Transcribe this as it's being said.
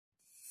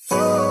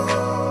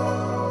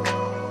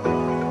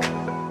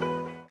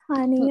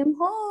Honey, I'm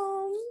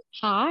home.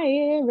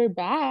 Hi, we're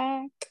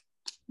back.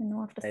 I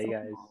know after Hey so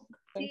guys. long.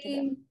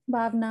 Hey,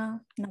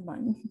 Bhavna,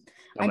 Naman.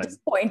 I Naman.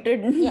 just pointed.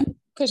 Yeah,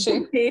 Khushi.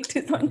 The date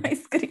is on my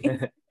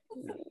screen.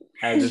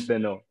 As if they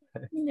know.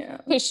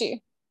 Yeah.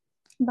 Khushi.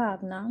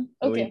 Bhavna.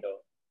 We Okay. know.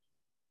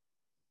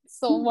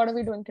 So what are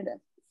we doing today?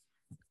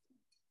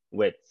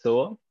 Wait,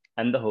 so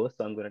I'm the host,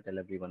 so I'm going to tell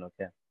everyone,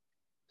 okay?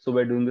 So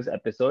we're doing this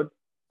episode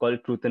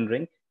called Truth and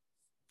Drink.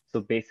 So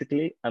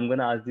basically, I'm going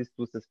to ask these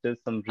two sisters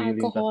some really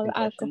interesting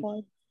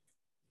questions.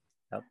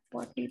 Yep.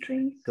 What do you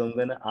drink? So I'm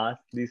going to ask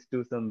these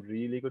two some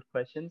really good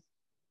questions,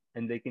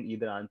 and they can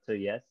either answer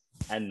yes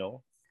and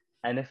no.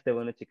 And if they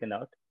want to chicken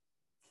out,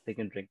 they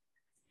can drink.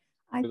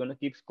 We're going to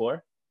keep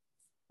score.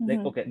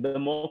 Like, okay, the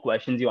more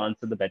questions you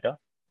answer, the better.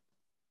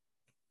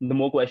 The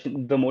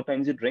more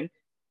times you drink,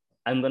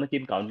 I'm going to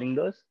keep counting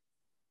those,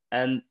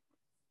 and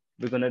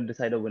we're going to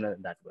decide a winner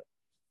that way.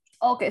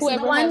 Okay, so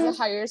Whoever has a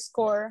higher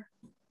score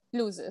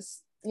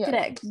loses. Yeah.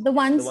 Correct. The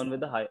one with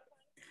the high.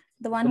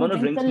 The one who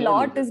drinks a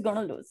lot is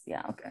gonna lose.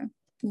 Yeah. Okay.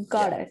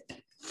 Got it.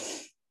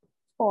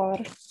 Or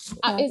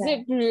is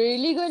it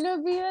really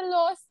gonna be a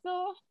loss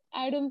though?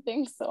 I don't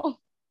think so.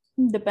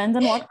 Depends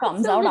on what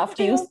comes out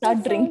after you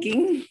start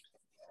drinking.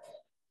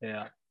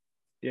 Yeah.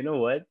 You know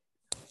what?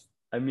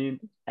 I mean,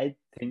 I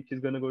think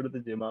she's gonna go to the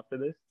gym after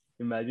this.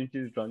 Imagine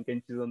she's drunk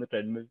and she's on the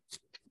treadmill.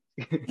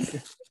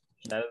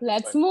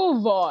 Let's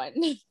move on.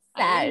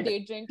 I'm Sad.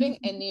 day drinking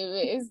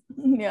anyways.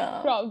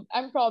 Yeah.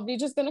 I'm probably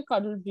just gonna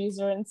cuddle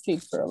Breezer and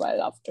sleep for a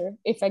while after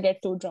if I get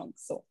too drunk.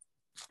 So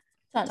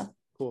Chalo.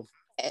 Cool.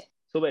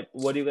 So wait,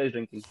 what are you guys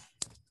drinking?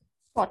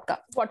 Vodka.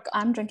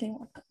 I'm drinking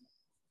vodka.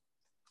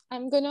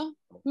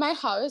 My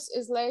house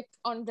is like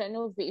on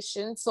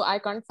renovation, so I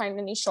can't find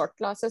any shot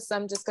glasses, so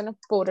I'm just gonna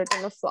pour it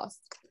in a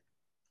flask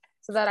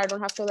so that I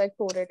don't have to like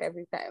pour it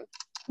every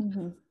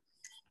time.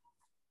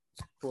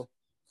 Cool.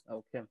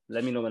 Okay.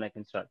 Let me know when I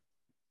can start.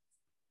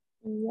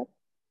 Yep.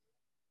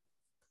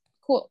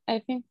 Cool. I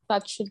think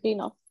that should be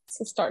enough.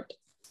 So start.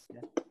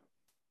 Yeah.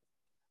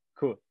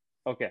 Cool.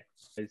 Okay.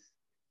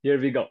 Here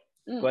we go.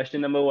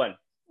 Question number 1.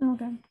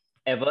 Okay.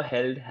 Ever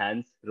held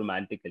hands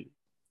romantically?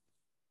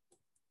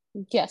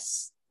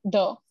 Yes.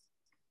 Duh.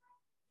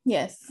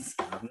 Yes.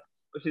 I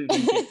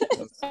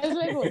was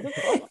like, what the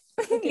fuck?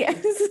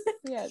 Yes.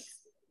 Yes.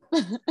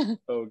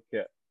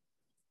 Okay.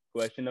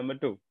 Question number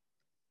 2.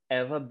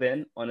 Ever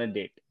been on a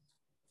date?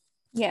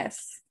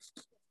 Yes.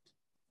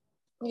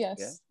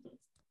 Yes.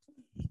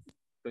 Yeah.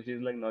 So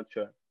she's like not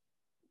sure.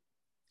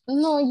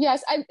 No,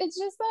 yes. It's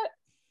just that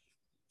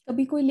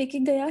कभी कोई लेके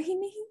गया ही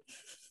नहीं.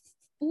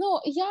 No,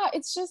 yeah,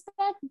 it's just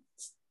that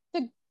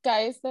the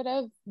guys that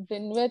I've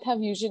been with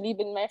have usually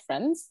been my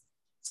friends.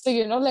 So,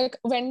 like,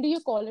 when do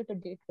you call it a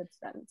date with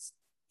friends?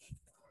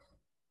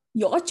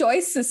 Your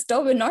choice,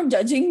 sister. We're not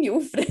judging you,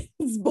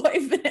 friends,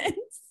 boyfriends.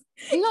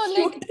 No,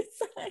 like,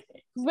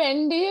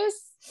 when do you...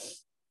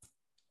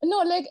 No,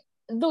 like,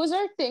 those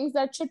are things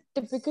that should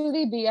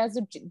typically be as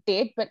a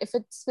date, but if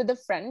it's with a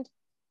friend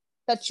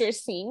that you're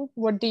seeing,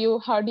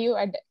 how do you,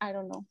 I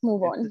don't know,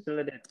 move on.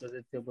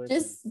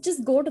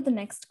 Just go to the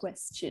next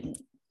question.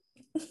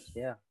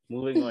 Yeah,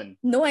 moving on.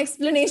 No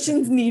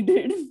explanations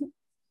needed.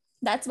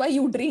 That's why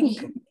you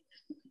drink.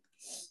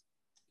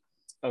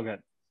 Okay.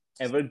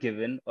 Ever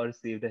given or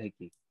received a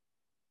hickey?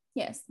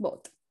 Yes,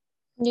 both.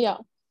 Yeah.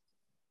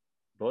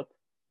 Both?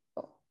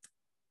 Oh.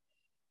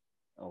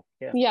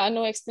 Okay. Yeah,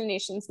 no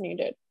explanations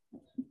needed.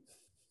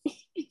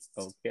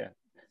 Okay.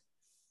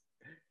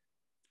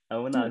 I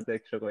want to ask the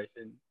extra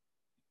question.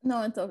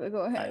 No, it's okay.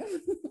 Go ahead.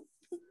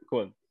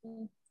 Cool.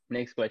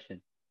 Next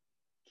question.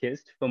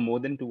 Kissed for more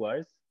than 2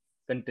 hours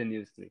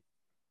continuously?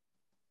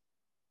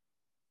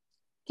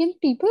 Can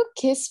people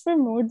kiss for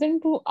more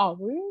than 2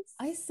 hours?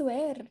 I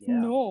swear.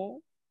 Yeah.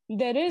 No.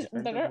 There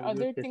are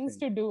other things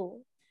to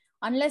do.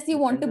 Unless you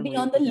want to be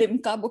on the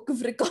Limca book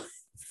of records.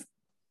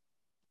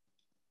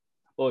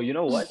 Oh, you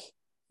know what?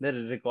 The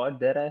record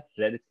there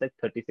I read, it's like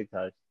 36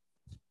 hours.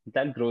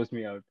 That grows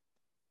me out.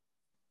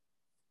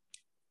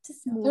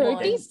 Just move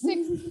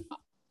 36?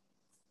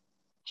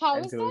 How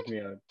is grows that me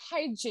out.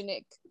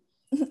 hygienic?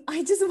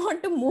 I just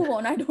want to move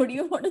on. I don't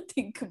even want to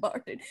think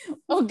about it.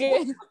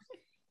 Okay.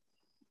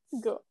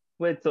 Go.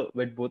 Wait,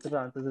 both of the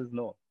answers is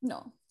no.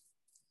 No.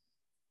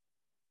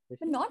 But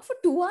not for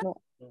 2 hours?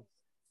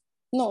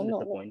 No.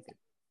 Disappointed.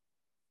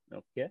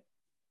 Okay.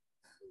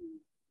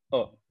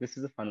 Oh, this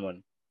is a fun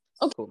one.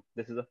 Okay. Cool.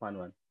 This is a fun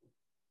one.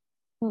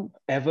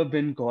 Ever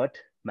been caught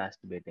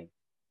masturbating?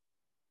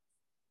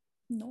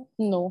 No.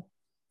 No.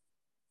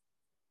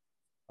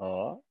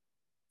 Oh,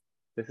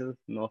 this is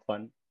no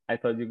fun. I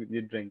thought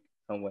you'd drink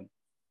someone.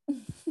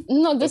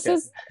 No,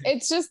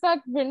 it's just that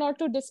we're not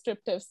too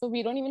descriptive, so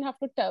we don't even have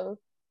to tell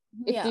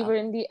if we were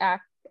in the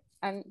act.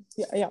 And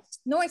yeah.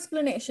 No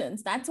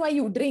explanations. That's why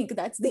you drink.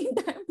 That's the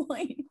entire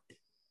point.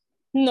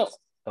 No.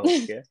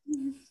 Okay.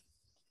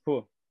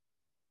 Cool.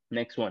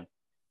 Next one.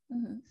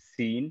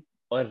 Seen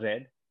or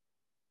read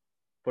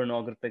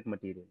pornographic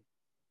material?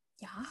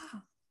 Yeah.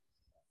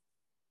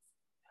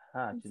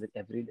 She's like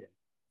every day.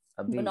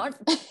 But not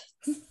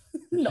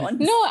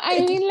Nonsense. No, I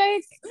mean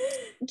like,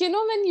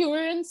 when you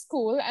were in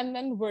school and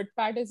then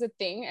WordPad is a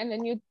thing, and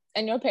then you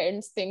and your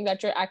parents think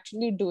that you're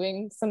actually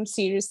doing some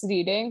serious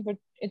reading, but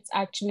it's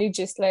actually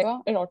just like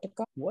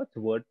erotica. What's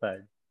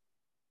WordPad?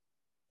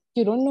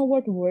 You don't know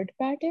what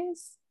WordPad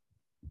is?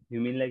 You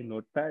mean like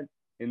Notepad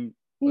on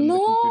the computer?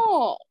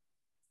 No,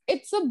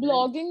 it's a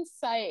blogging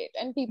site,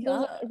 and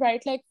people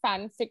write like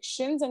fan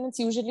fictions, and it's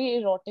usually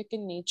erotic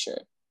in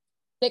nature.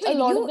 Like a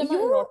lot of them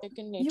are erotic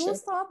in nature. You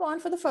saw porn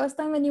for the first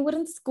time when you were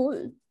in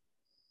school.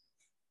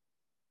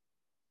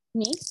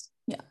 Me?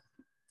 Yeah.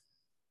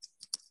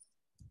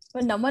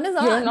 But no one is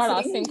answering. You're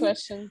not asking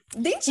questions.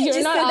 Didn't she just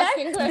say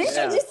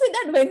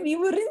that when we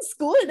were in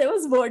school there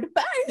was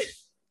WordPad?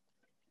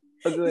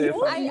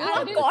 You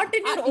are caught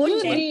in your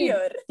own net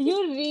here.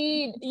 You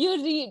read.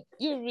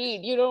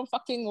 You don't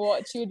fucking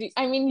watch. You read.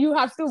 I mean, you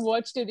have to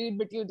watch to read,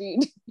 but you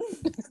read.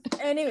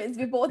 Anyways,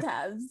 we both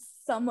have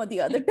some or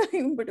the other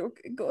time, but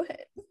okay, go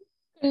ahead.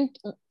 Didn't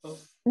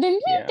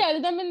we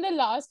tell them in the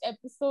last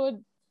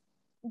episode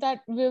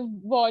that we've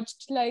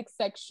watched like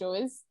sex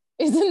shows?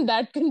 Isn't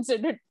that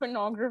considered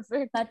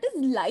pornographic? That is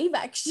live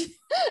action.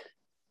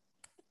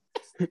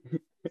 Moving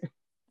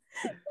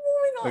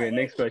on. Okay,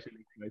 next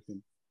question.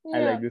 Yeah. I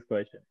like this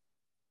question.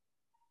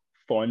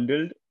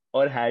 Fondled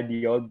or had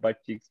your butt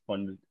cheeks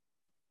fondled?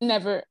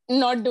 Never.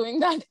 Not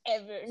doing that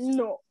ever.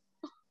 No.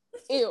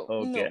 Ew.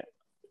 Okay.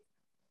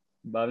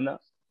 No. Bhavna?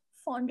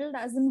 Fondled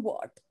as in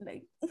what?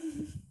 Like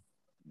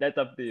that's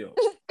up to you.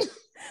 What do you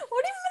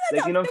mean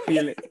that's up to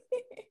feeling me?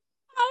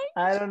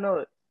 I don't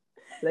know.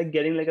 Like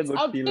getting like a good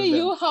up feel to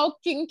you how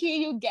kinky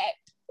you get.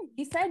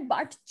 He said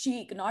butt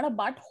cheek, not a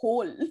butt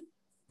hole.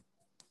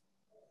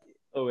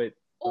 Oh wait.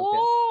 Okay.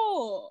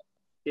 Oh.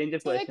 Change the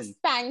question. Like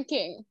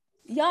spanking.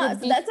 Yeah,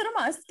 so that's what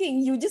I'm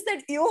asking. You just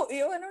said ew,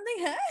 and I'm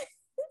like, huh?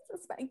 So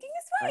spanking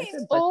is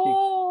fine.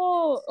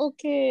 Oh,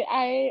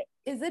 okay.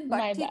 Is it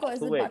butt cheek or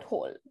is it butt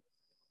hole?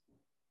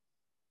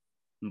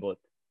 Both.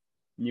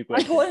 New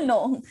question. Butt hole,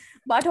 no.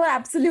 Butt hole,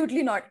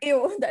 absolutely not.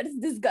 Ew, that is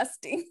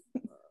disgusting.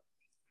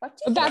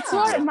 That's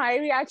what my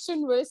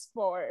reaction was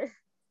for.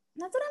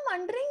 That's what I'm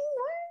wondering.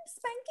 What?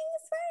 Spanking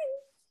is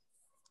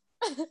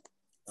fine.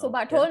 So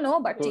butt hole, no.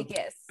 Butt cheek,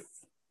 yes.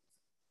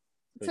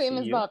 Same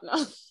as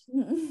Bhavna.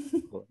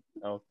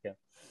 Okay.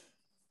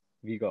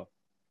 We go.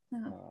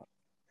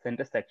 Send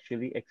a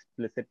sexually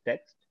explicit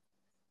text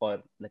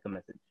or like a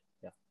message.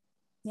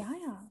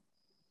 Yeah.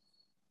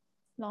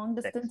 Long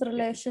distance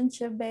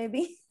relationship,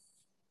 baby.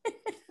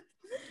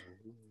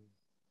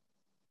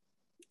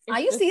 Are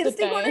you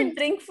seriously going to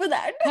drink for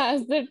that?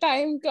 Has the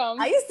time come?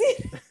 Are you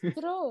serious?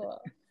 Bro,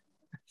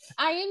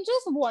 I am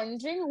just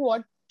wondering,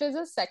 what is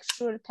a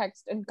sexual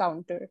text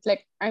encounter?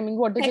 Like, I mean,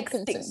 what does it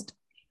consist?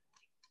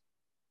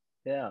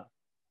 Yeah.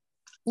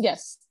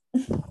 Yes.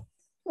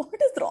 What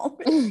is wrong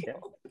with you?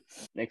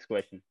 Next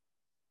question.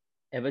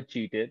 Ever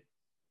cheated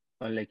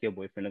on like your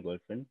boyfriend or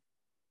girlfriend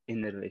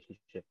in a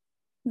relationship?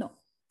 No.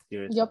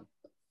 Seriously? Yep.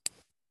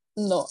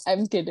 No,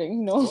 I'm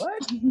kidding. No.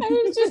 What?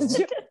 I'm just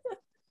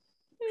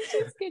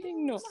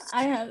kidding. No.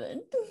 I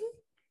haven't.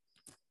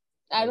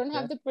 I don't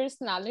have the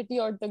personality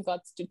or the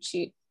guts to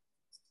cheat.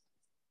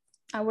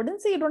 I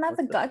wouldn't say you don't have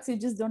the guts, you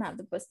just don't have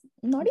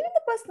not even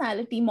the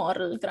personality,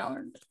 moral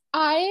ground.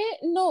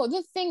 No,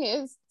 the thing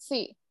is,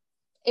 see,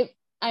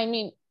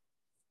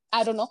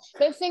 I don't know.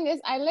 The thing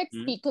is, I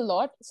speak a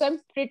lot, so I'm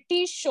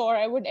pretty sure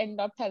I would end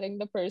up telling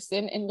the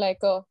person in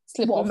like a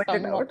slip of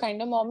tongue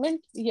kind of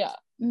moment. Yeah.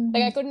 Mm-hmm.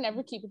 Like I could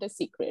never keep it a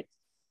secret.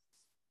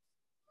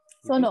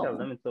 So no. Tell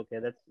them it's okay.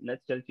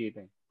 That's still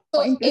cheating.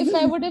 So if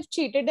I would have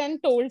cheated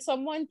and told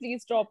someone,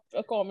 please drop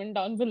a comment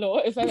down below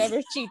if I've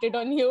ever cheated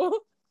on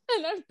you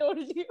and I've told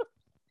you.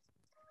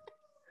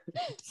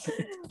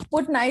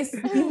 Put nice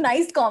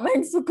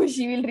comments so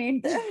Khushi will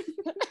read them.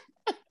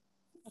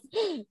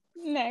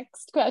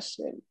 Next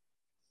question.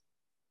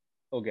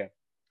 Okay.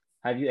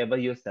 Have you ever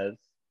yourselves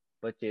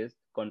purchased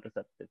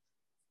contraceptives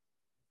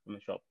from a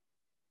shop?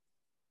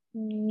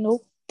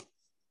 Nope.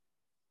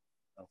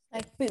 Okay.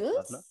 Like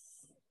pills?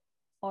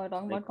 Or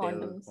talking about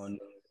condoms?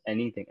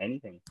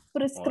 Anything.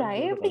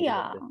 Prescribed,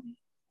 yeah.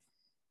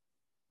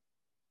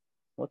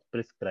 What's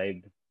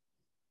prescribed?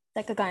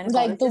 Like a kind of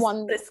like the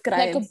one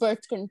prescribed. Like a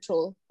birth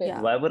control pill.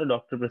 Yeah. Why would a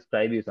doctor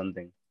prescribe you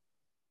something?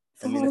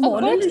 For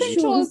hormonal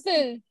issues.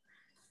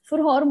 For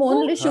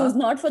hormonal issues,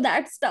 not for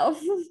that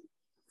stuff.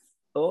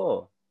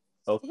 Oh,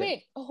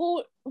 okay.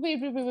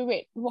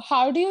 Wait.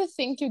 How do you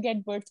think you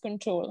get birth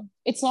control?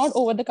 It's not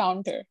over the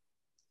counter.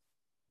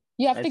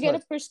 You have to get a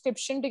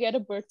prescription to get a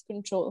birth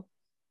control.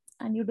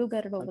 And you do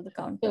get it over the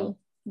counter.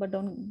 But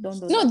don't do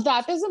that. No,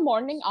 that is the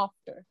morning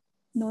after.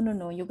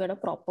 No. You get a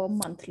proper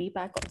monthly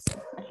pack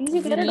also. At least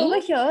you get it over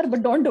here,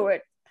 but don't do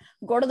it.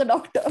 Go to the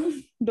doctor.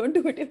 Don't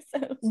do it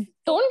yourself.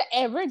 Don't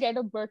ever get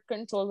a birth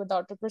control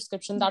without a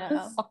prescription. That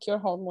will fuck your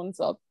hormones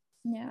up.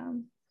 Yeah.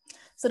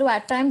 So to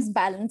at times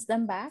balance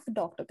them back,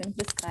 doctor can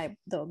prescribe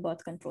the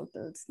birth control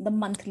pills, the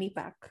monthly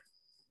pack.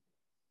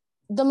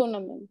 The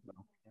monomin.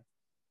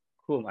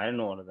 Cool. I don't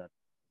know all of that.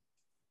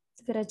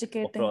 We're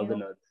educating for all the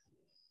nerds.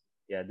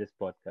 Yeah, this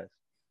podcast.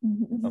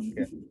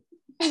 Okay.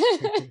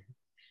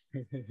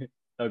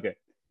 Okay.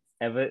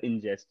 Ever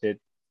ingested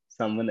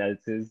someone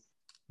else's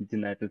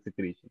genital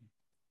secretion?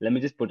 Let me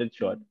just put it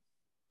short.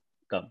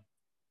 Come.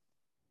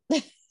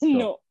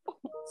 No.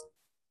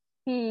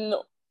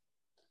 No.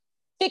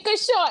 Take a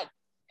shot.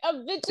 A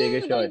bitch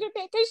is going to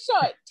take a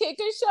shot. Take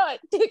a shot.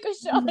 Take a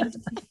shot.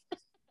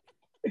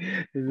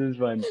 This is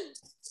fun.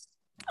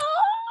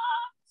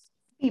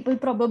 People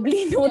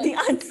probably know the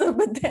answer,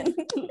 but then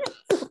it's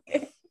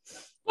okay.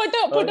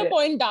 Put a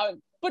point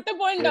down. Put a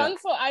point down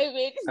for I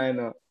wait. I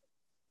know.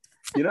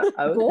 You know,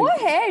 Go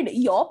ahead.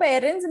 Your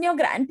parents and your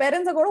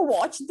grandparents are going to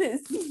watch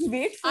this.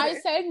 Wait for it. I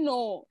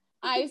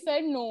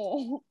said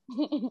no.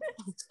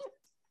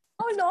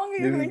 How long are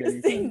you going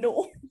to say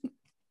no?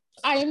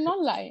 I am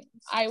not lying.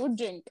 I would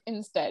drink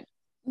instead.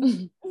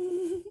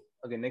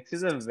 Okay, next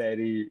is a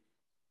very,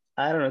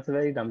 I don't know, it's a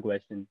very dumb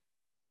question.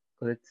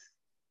 Because it's,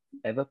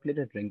 ever played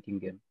a drinking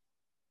game?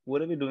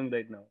 What are we doing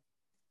right now?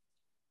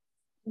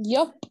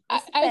 Yup.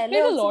 I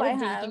played a lot of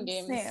drinking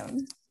games.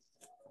 Same.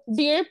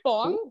 Beer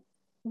pong,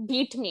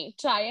 beat me.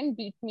 Try and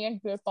beat me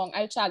at beer pong.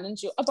 I'll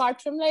challenge you.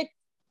 Apart from like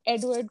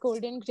Edward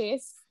Golden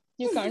Grace,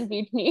 you can't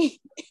beat me.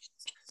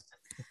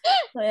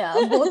 So yeah,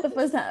 both of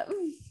us have.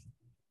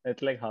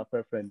 It's like half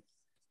our friends.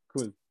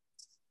 Cool.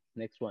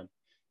 Next one.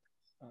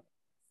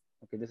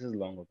 Okay, this is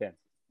long, okay?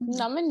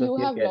 Naman, so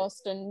you have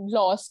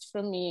lost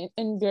from me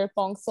in beer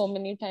pong so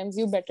many times.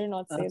 You better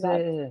not say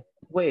that.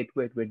 Wait.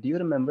 Do you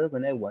remember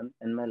when I won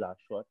and my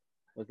last shot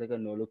was like a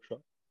no-look shot?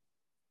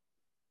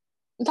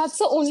 That's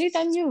the only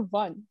time you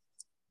won.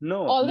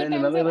 No, all the times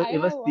remember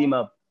it was team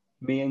up.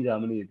 Me and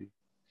Jamini.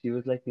 She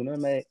was like,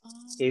 my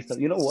ace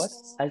of, you know what?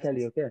 I'll tell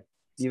you, okay?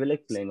 We were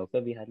like playing, okay?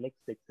 We had like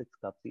six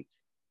cups each.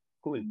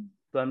 Cool.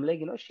 So I'm like,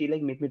 she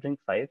like made me drink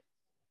 5.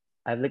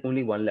 I have like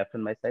only 1 left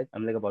on my side.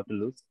 I'm like about to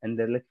lose, and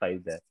there are like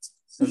 5 there.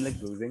 So I'm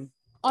like losing.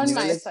 On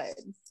my side.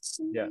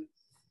 Yeah.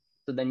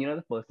 So then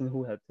the person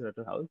who helps her at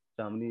her house,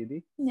 Jamini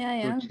Didi.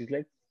 Yeah. So she's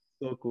like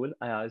so cool.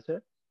 I asked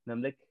her, and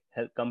I'm like,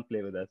 come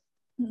play with us.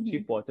 She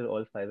potted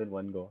all 5 in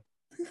one go.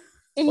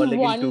 In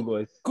 2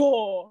 goes.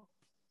 Go.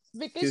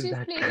 Because she's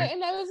playing like,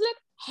 and I was like,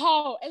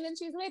 how? And then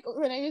she's like,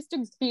 when I used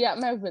to be at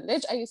my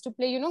village, I used to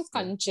play,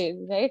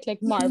 kanches, right? Like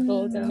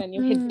marbles, and then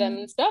you hit them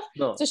and stuff.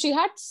 No. So she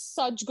had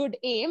such good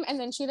aim, and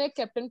then she like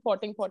kept on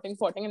potting,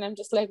 and I'm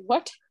just like,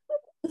 what?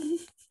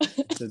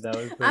 So that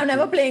was I'm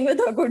never playing with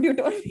her. Good, you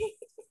told me.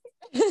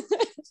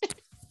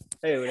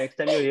 Hey, next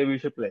time you're here, we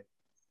should play.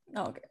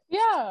 Okay.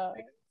 Yeah.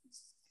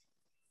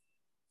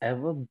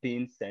 Ever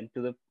been sent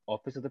to the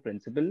office of the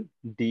principal,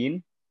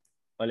 dean,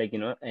 or like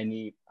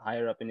any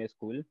higher up in your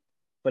school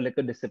for like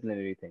a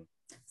disciplinary thing?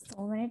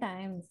 So many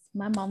times.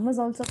 My mom was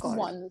also called.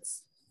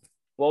 Once.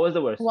 What was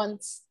the worst?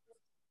 Once.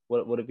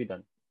 What have you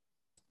done?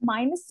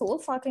 Mine is so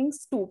fucking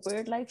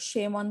stupid. Like,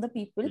 shame on the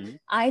people.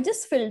 I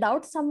just filled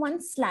out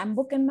someone's slam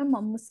book and my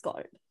mom was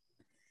called.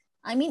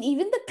 I mean,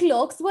 even the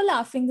clerks were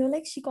laughing. They were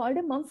like, she called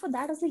her mom for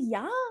that. I was like,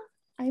 yeah.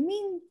 I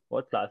mean.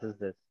 What class is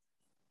this?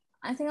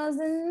 I think I was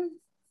in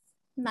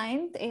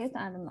 9th, 8th.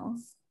 I don't know.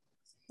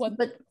 What?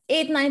 But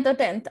 8th, 9th or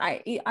 10th.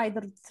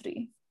 Either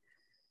 3.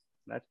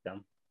 That's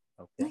dumb.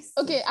 Okay.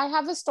 Okay, I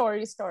have a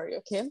story.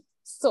 Okay.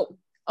 So,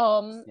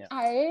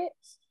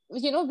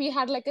 we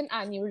had like an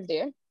annual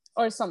day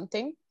or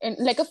something, in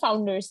like a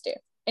founder's day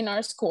in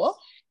our school.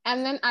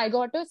 And then I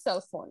got a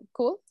cell phone.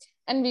 Cool.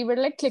 And we were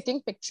like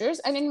clicking pictures.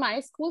 And in my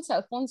school,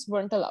 cell phones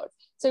weren't allowed.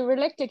 So we were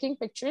like clicking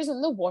pictures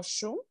in the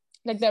washroom.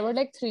 Like there were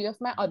like 3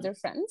 of my other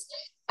friends.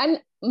 And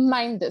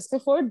mind this,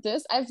 before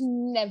this, I've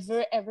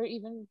never, ever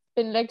even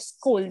been like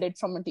scolded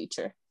from a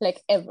teacher,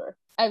 like ever.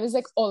 I was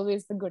like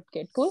always the good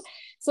kid. Cool.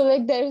 So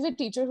like there is a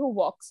teacher who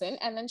walks in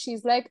and then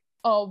she's like,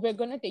 oh, we're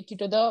going to take you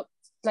to the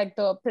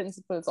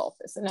principal's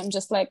office. And I'm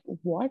just like,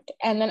 what?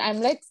 And then I'm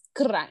like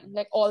crying,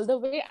 like all the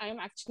way. I'm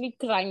actually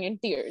crying in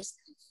tears.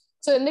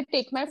 So then they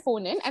take my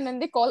phone in and then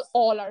they call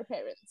all our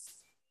parents.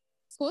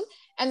 Cool.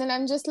 And then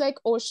I'm just like,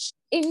 oh,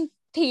 in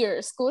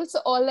tears. Cool. So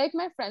all like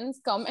my friends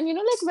come and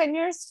like when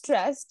you're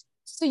stressed,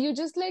 so you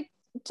just like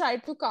try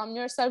to calm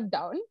yourself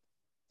down.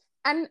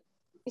 And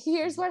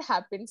here's what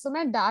happened. So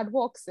my dad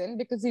walks in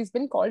because he's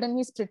been called and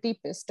he's pretty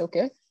pissed.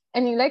 Okay.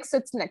 And he like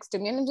sits next to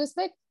me and I'm just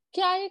like,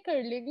 kya ye kar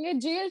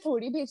lenge? Jail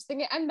thodi bhej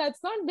denge. And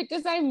that's not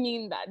because I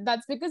mean that.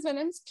 That's because when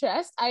I'm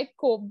stressed, I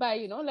cope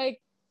by, like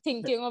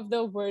thinking of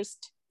the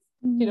worst,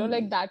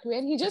 like that way.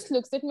 And he just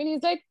looks at me and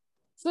he's like,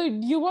 so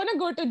you want to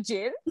go to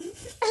jail? And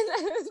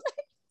I was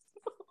like,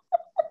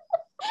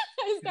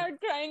 I start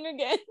crying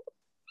again.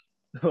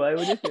 Why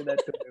would you say that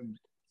to him?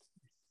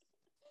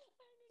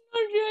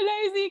 I didn't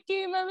realize he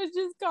came. I was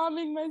just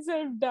calming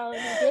myself down.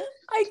 Okay?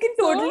 I can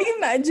totally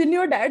imagine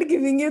your dad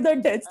giving you the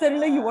death stare,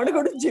 like, you want to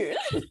go to jail?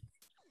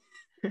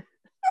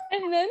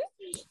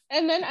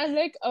 And then I'm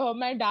like,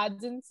 my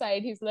dad's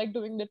inside. He's like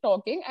doing the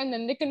talking. And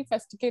then they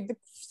confiscate the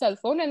cell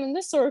phone. And then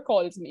the sir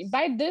calls me.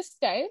 By this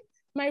time,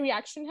 my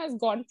reaction has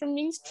gone from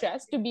being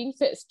stressed to being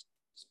pissed.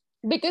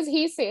 Because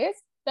he says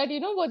that,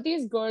 what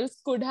these girls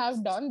could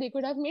have done, they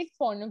could have made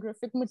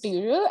pornographic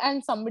material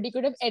and somebody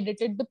could have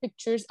edited the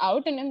pictures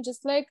out. And I'm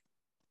just like,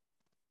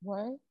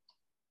 what?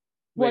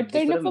 What they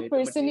kind could of have a made the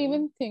person material.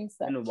 even thinks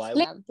that? And why?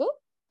 Like, example,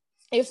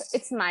 if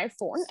it's my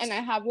phone and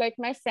I have like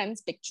my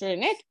friend's picture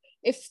in it,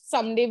 if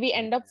someday we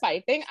end up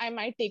fighting, I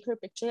might take her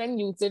picture and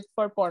use it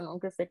for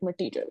pornographic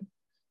material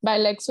by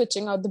like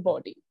switching out the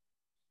body.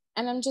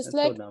 And I'm just That's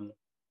like, so dumb.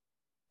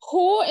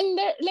 who in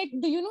there, like,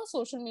 do you know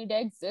social media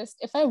exists?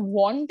 If I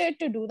wanted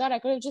to do that, I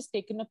could have just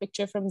taken a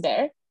picture from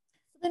there.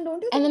 Then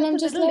don't you And think then I'm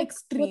that's a just little like, what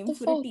extreme the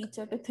for a fuck?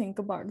 teacher to think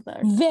about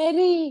that?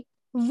 Very,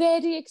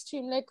 very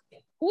extreme. Like,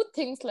 who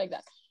thinks like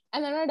that?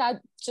 And then my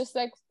dad just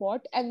like,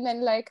 what? And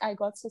then like I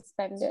got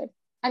suspended.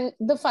 And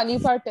the funny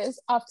part is,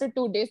 after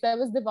 2 days, there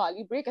was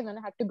Diwali break, and then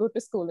I had to go to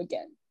school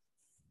again.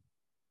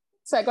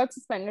 So I got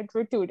suspended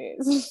for 2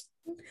 days.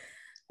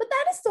 But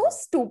that is so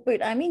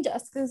stupid. I mean,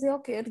 just because your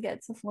kid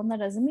gets a phone, that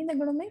doesn't mean they're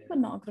going to make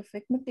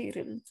pornographic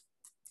material.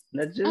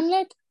 That's I'm just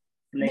like,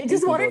 They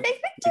just want to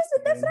take pictures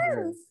with their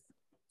friends.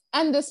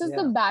 and this is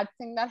the bad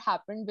thing that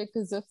happened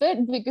because of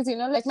it. Because, you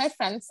know, like my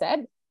friend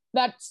said,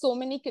 that so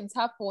many kids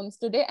have phones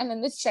today, and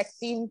then they checked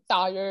the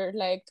entire,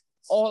 like,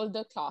 all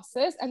the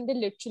classes, and they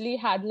literally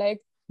had like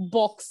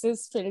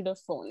boxes filled of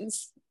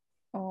phones.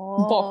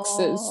 Oh,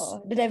 Boxes.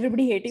 did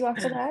everybody hate you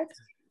after that?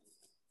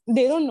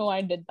 They don't know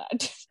I did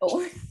that.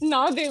 Oh,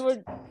 Now they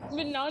would,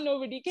 but now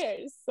nobody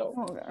cares. So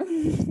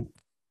okay.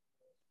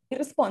 You're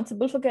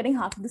responsible for getting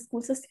half of the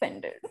school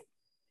suspended.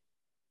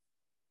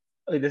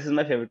 Oh, this is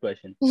my favorite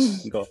question.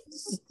 Go.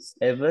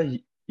 Ever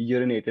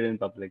urinated in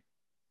public?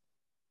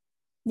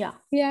 Yeah.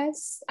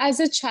 yes, as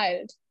a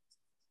child.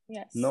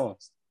 Yes. No.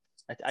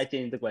 I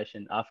changed the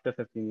question after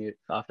 15 years.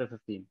 After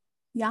 15.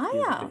 Yeah, Here's the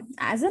yeah. thing.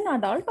 As an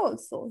adult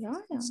also. Yeah,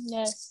 yeah.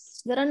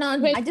 Yes. There are not.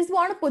 Wait. I just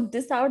want to put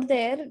this out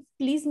there.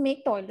 Please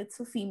make toilets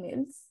for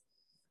females.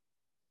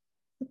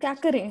 क्या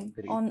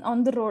करें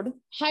on the road?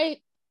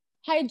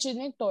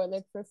 Hygienic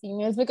toilet for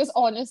females, because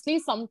honestly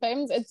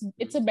sometimes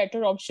it's a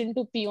better option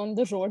to pee on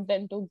the road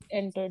than to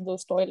enter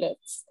those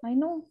toilets. I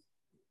know.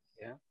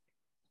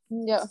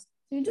 Yeah.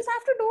 You just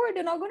have to do it.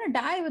 You're not going to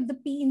die with the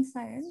pee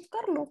inside.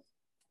 Kar lo.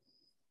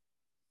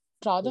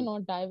 Rather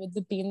not die with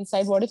the pee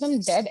inside. What if I'm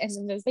dead and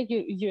then there's like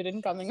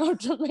urine coming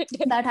out from it?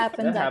 That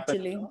happens That happens,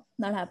 actually. no?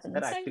 That happens.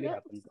 That actually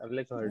happens. I've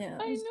like heard. Yeah.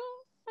 I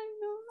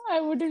know.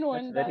 I wouldn't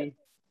want that.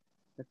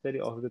 That's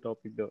very off the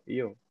topic though.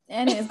 Yo.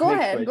 Anyways, go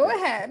Next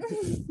ahead.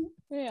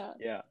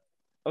 Yeah.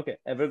 Okay.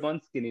 Ever gone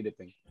skinny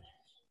dipping?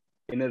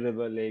 In a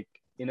river, lake,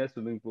 in a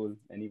swimming pool,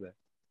 anywhere?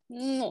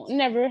 No,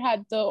 never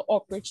had the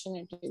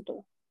opportunity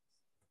to.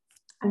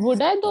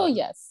 Would I though?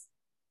 Yes.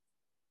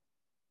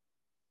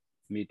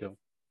 Me too.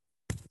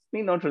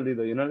 Me, not really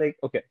though. You know, like,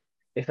 okay.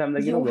 If I'm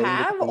like, you wearing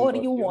have the or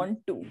costume, you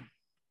want to?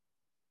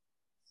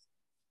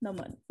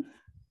 Naman.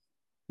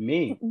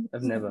 Me,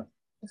 I've never.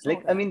 Like,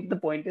 Okay. I mean, the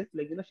point is,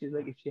 like, you know, she's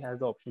like, if she has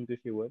the option to,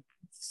 she would.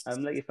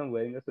 I'm like, if I'm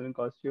wearing a swimming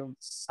costume,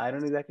 I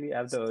don't exactly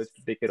have the urge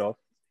to take it off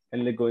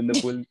and like go in the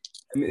pool.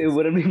 I mean, it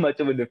wouldn't be much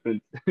of a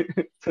difference.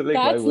 So, like,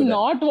 why That's would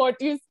not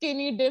what you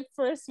skinny dip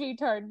for,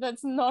 sweetheart.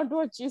 That's not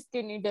what you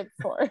skinny dip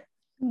for.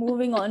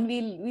 Moving on,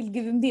 we'll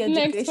give him the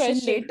Next education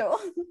question. later.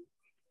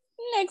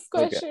 Next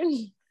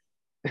question.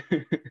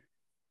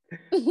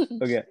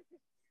 Okay.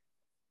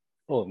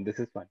 Oh, this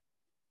is fun.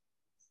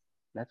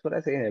 That's what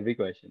I say in every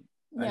question.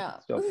 Yeah.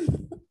 Stop.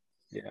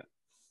 Yeah.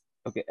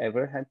 Okay.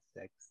 Ever had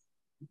sex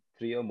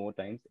 3 or more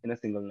times in a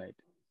single night?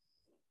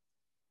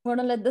 I'm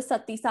gonna let the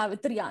Sati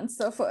Savitri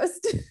answer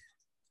first.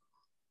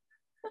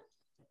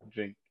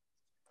 Drink.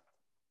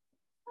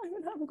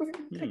 I'm going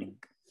to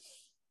drink.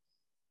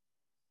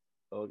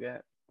 Okay.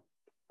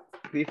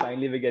 We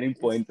finally were getting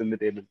points on the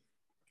table.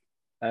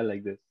 I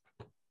like this.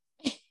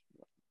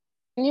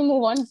 Can you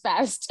move on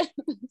fast?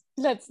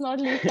 Let's not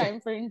leave time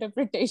for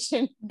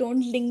interpretation.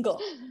 Don't linger.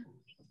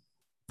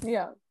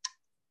 Yeah.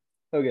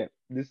 Okay.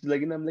 This is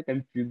like, I'm like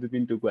confused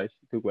between two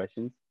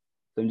questions.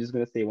 So I'm just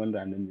gonna say one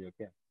randomly,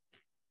 okay?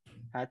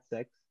 Had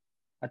sex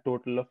a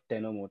total of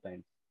 10 or more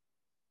times.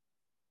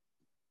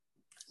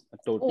 A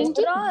total.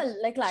 Overall,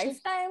 like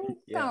lifetime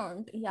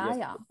count. Yeah,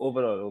 yeah.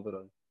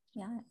 Overall.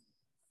 Yeah.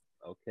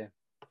 Okay.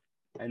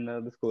 And now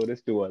the score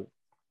is 2-all.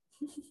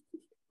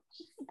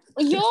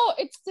 Yo,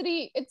 it's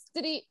 3. It's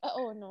 3.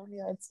 Oh no,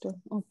 yeah, it's 2.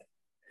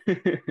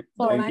 Okay.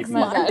 Sorry, my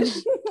bad.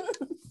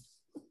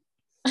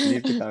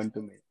 Leave the count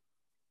to me.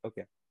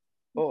 Okay.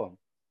 Oh.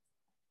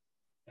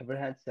 Ever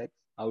had sex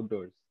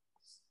outdoors?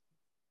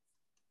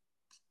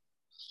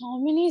 How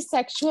many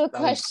sexual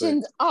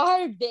questions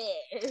are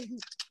there?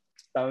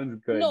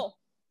 Sounds good.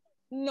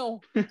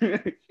 No.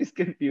 She's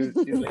confused.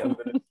 She's like, I'm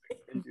gonna.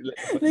 And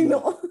she's like,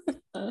 No.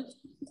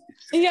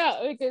 Yeah,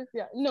 because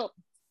no.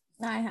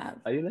 I have.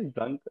 Are you like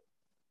drunk?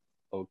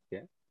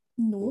 Okay.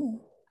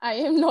 No. I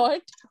am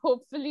not.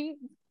 Hopefully,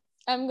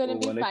 I'm gonna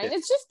be Wanna fine. check?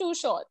 It's just 2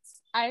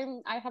 shots. I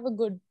have a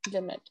good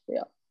limit.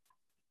 Yeah.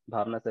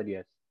 Bhavna said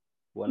yes.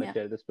 Wanna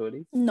share the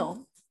story?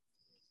 No.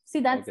 See,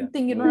 that's the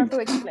thing you don't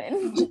Moving have to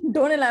explain.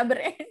 Don't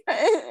elaborate.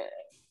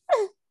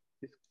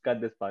 Just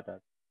cut this part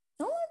out.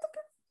 No, it's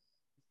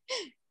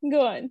okay.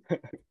 Go on.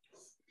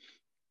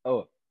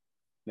 Oh,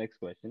 next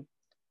question.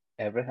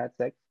 Ever had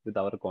sex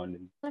without a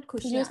condom? Let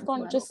Khushi Use answer that.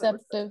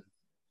 contraceptive.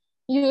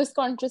 Use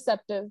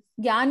contraceptive.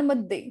 ज्ञान मत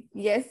दे.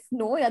 Yes,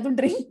 no, या तो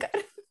drink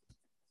कर.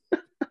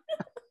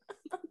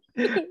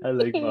 I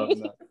like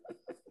Bhavna.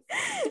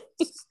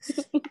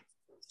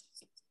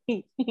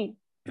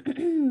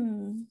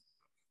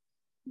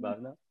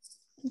 Bhavna?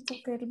 It's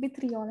okay, it'll be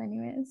 3-all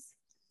anyways.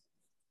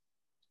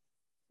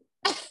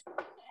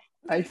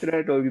 I should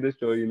have told you the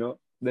story,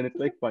 Then it's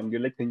like fun.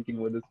 You're like thinking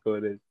what the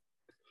score is.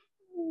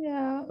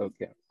 Yeah.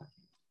 Okay.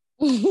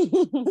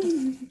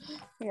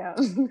 Yeah.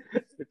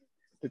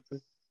 It's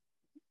a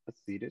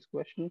serious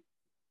question.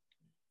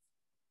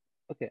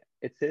 Okay.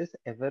 It says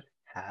ever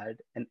had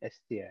an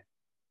STI.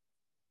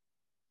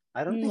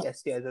 I don't think No.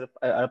 STIs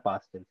are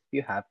past tense. If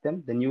you have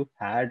them, then you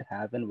had,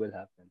 have, and will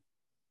have them.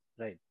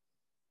 Right.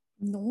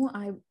 No,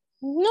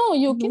 No,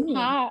 you can No.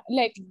 have,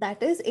 like,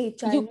 that is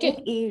HIV you can.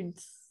 and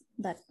AIDS.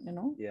 That,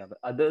 Yeah, but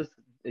others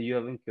you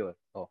haven't cured.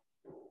 Oh,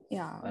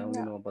 Yeah. I only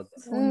Yeah. know about that.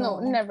 So No,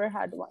 no. never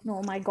had one.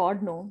 No, my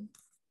God, no.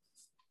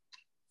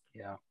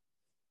 Yeah.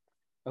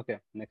 Okay,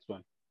 next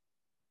one.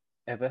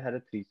 Ever had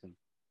a threesome?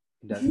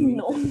 It doesn't mean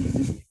No.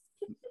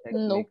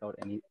 sexually. No. Make out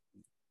any.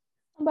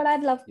 But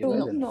I'd love You to.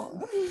 guys are No.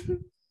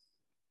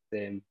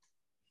 same.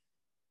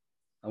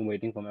 I'm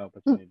waiting for my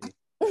opportunity.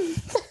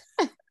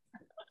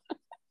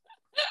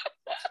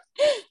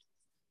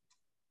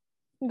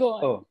 Go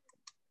on. Oh,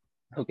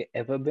 okay.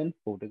 Ever been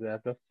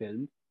photographed or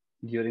filmed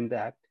during the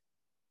act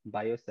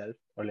by yourself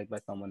or like by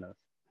someone else?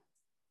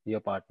 Your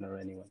partner or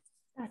anyone?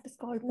 That is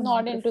called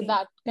Not into pornography.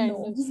 that kind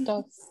No. of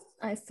stuff.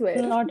 I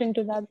swear. Not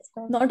into that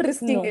stuff. Not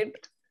risking No.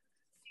 it.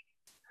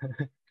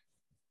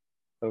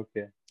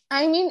 Okay.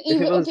 I mean, If it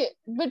even was okay,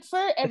 but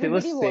for if it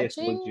was everybody safe, would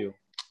watching, you?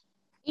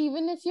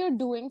 even if you're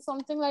doing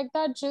something like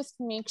that, just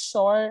make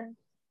sure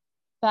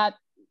that,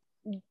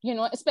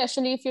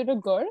 especially if you're a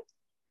girl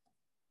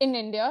in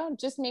India,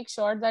 just make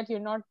sure that you're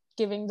not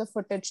giving the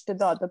footage to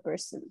the other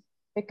person,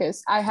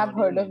 because I have Not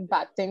heard even of India.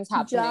 bad things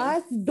happening.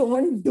 Just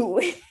don't do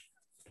it.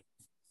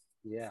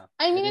 Yeah.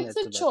 I mean, think it's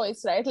that's a the best.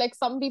 choice, right? Like,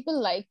 some people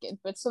like it,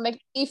 but so,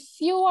 like, if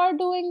you are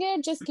doing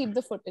it, just keep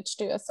the footage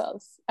to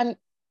yourself. And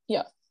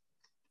yeah.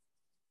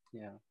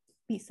 Yeah.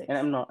 Be safe.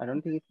 And I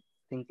don't think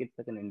it's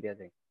like an India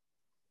thing.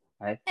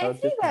 I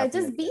thought this Everywhere, happened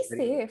just be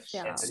safe.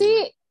 Yeah.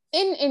 See,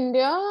 in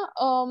India,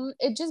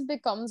 it just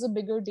becomes a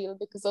bigger deal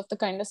because of the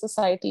kind of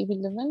society we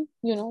live in.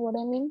 You know what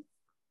I mean?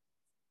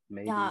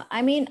 Maybe. Yeah,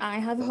 I mean, I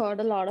have heard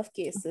a lot of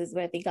cases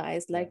where the guy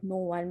is like,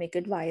 no, I'll make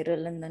it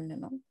viral, and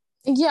then,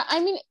 Yeah, I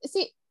mean,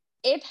 see,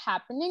 it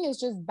happening is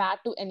just bad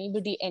to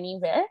anybody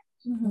anywhere.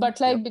 Mhm. But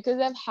like, because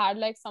I've had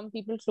like some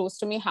people close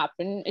to me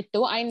happen it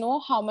too, I know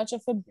how much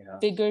of a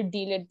bigger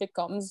deal it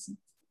becomes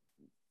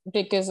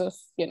because of,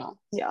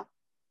 yeah.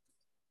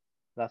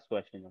 Last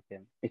question,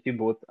 okay. If you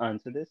both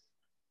answer this,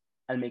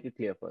 I'll make it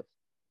clear first.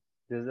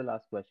 This is the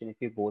last question. If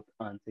you both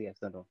answer yes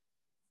or no.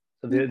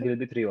 So there'll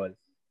be 3-all.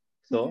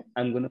 So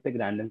I'm gonna pick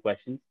random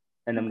questions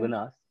and I'm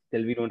gonna ask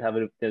till we don't have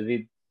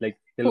till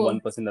Cool. one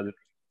person does it.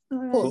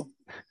 Cool.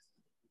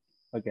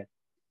 Okay.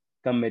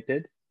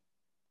 Committed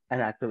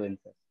an act of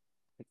incest.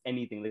 Like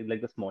anything,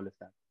 like the smallest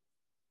act.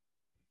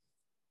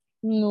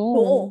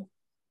 No.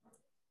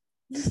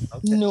 Okay.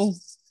 No.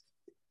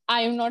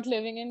 I am not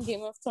living in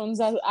Game of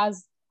Thrones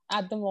as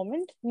at the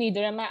moment.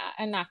 Neither am I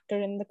an actor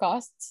in the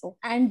cast. So.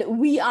 And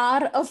we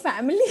are a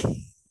family.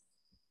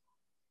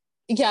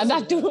 Yeah,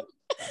 that too.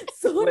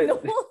 So Wait.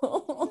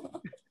 no.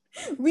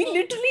 We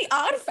literally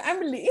are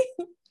family.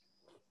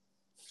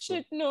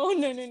 Shit, no.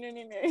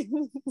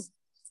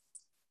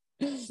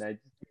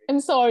 I'm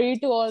sorry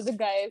to all the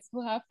guys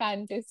who have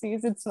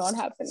fantasies. It's not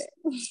happening.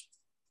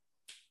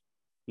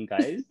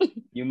 Guys?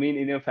 You mean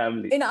in your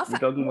family? In our We're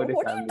talking about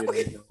your family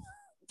right now.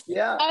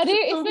 Yeah.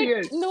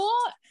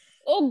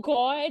 Oh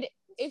God,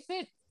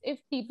 if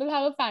people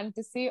have a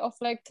fantasy of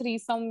like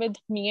threesome with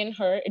me and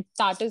her,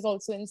 that is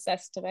also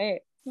incest,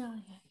 right? Yeah.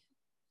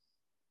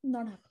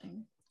 Not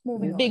happening.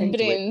 Moving on. Big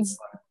brains.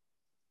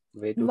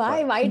 Way too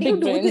far. Why do you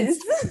do this?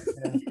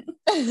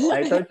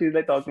 I thought she's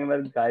like talking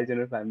about guys in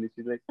her family.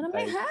 She's like, And I'm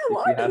like,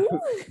 guys,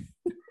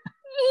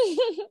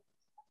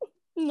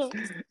 what?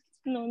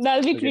 No,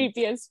 that'll be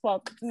creepy as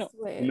fuck. No.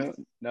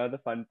 Now the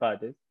fun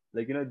part is,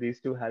 these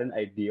two had an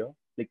idea,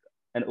 like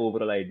an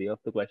overall idea of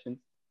the questions.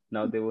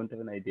 Now they won't have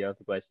an idea of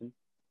the questions.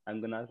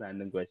 I'm gonna ask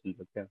random questions,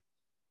 okay?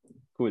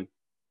 Cool.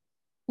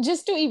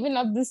 Just to even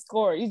up the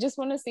score. You just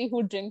want to see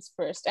who drinks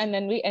first and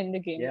then we end the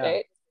game,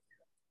 right?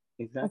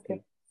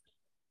 Exactly.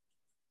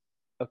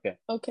 Okay.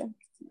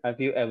 Have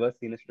you ever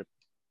seen a strip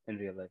in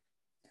real life?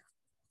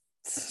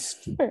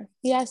 Sure.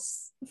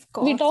 Yes. Of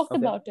course. We talked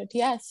about it.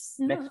 Yes.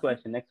 Next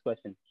question.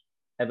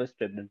 Ever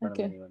stripped in front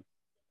of anyone?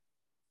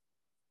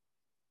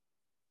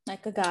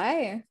 Like a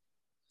guy?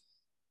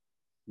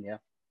 Yeah.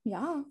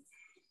 Yeah.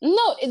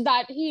 No,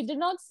 that he did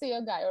not say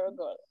a guy or a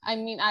girl. I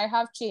mean, I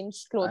have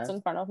changed clothes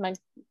in front of Bhavna,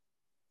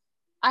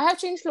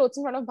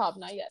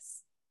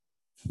 yes.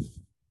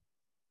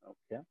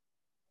 Okay.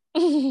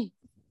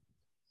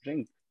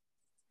 Drink.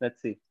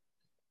 Let's see.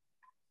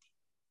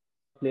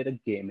 Played a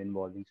game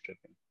involving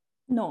stripping.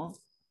 No.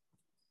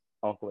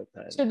 Awkward.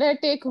 Should I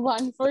take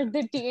one for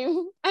the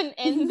team and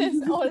end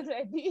this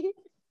already?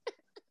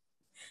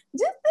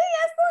 Just say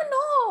yes or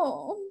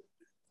no.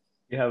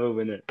 You have a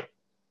winner.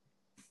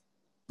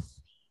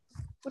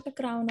 Put a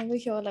crown over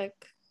here,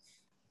 like.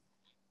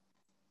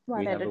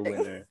 We have a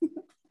winner.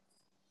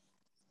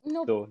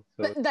 No,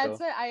 that's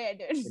why I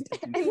edit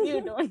and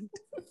you don't.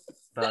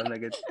 Bhavna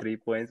gets 3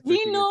 points. We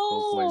Khushi gets 4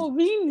 know. points.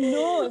 We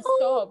know.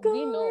 Stop. Oh,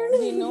 We know.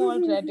 We know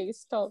already.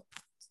 Stop.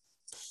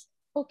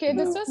 Okay,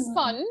 this was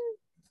fun.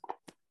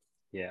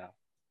 Yeah.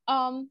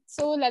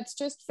 So let's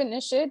just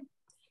finish it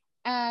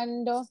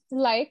and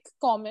like,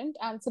 comment,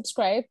 and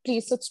subscribe.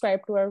 Please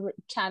subscribe to our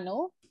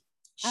channel.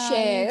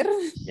 Share.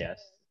 Yes.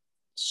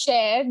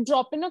 Share,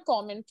 drop in a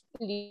comment,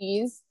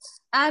 please,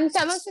 and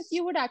tell us if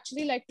you would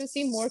actually like to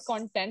see more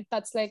content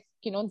that's like,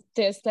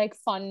 there's like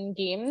fun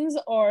games,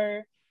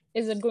 or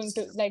is it going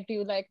to like, do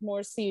you like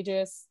more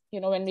serious,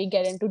 when we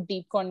get into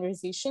deep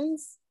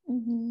conversations?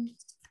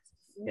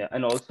 Yeah,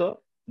 and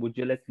also, would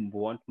you like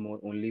want more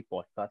only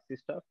podcasty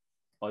stuff,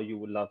 or you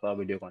would love our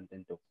video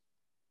content too?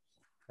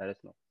 Let us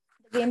know.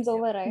 The game's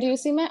over, right? Do you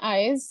see my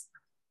eyes?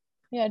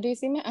 Yeah, do you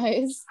see my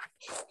eyes?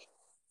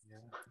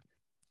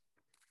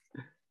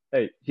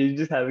 Hey, she's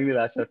just having the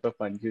last shot for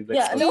fun. She's like,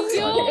 Yeah, no,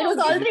 it was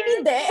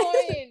already there.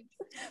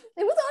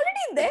 It was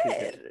already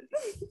there.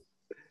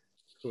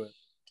 Cool.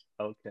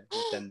 Okay,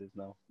 let's end this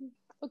now.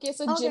 Okay,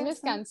 so gym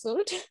is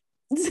cancelled.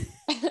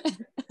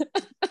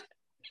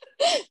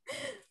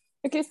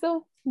 Okay,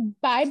 so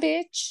bye,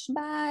 bitch.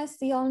 Bye.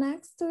 See y'all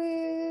next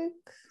week.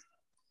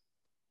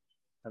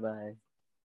 Bye-bye.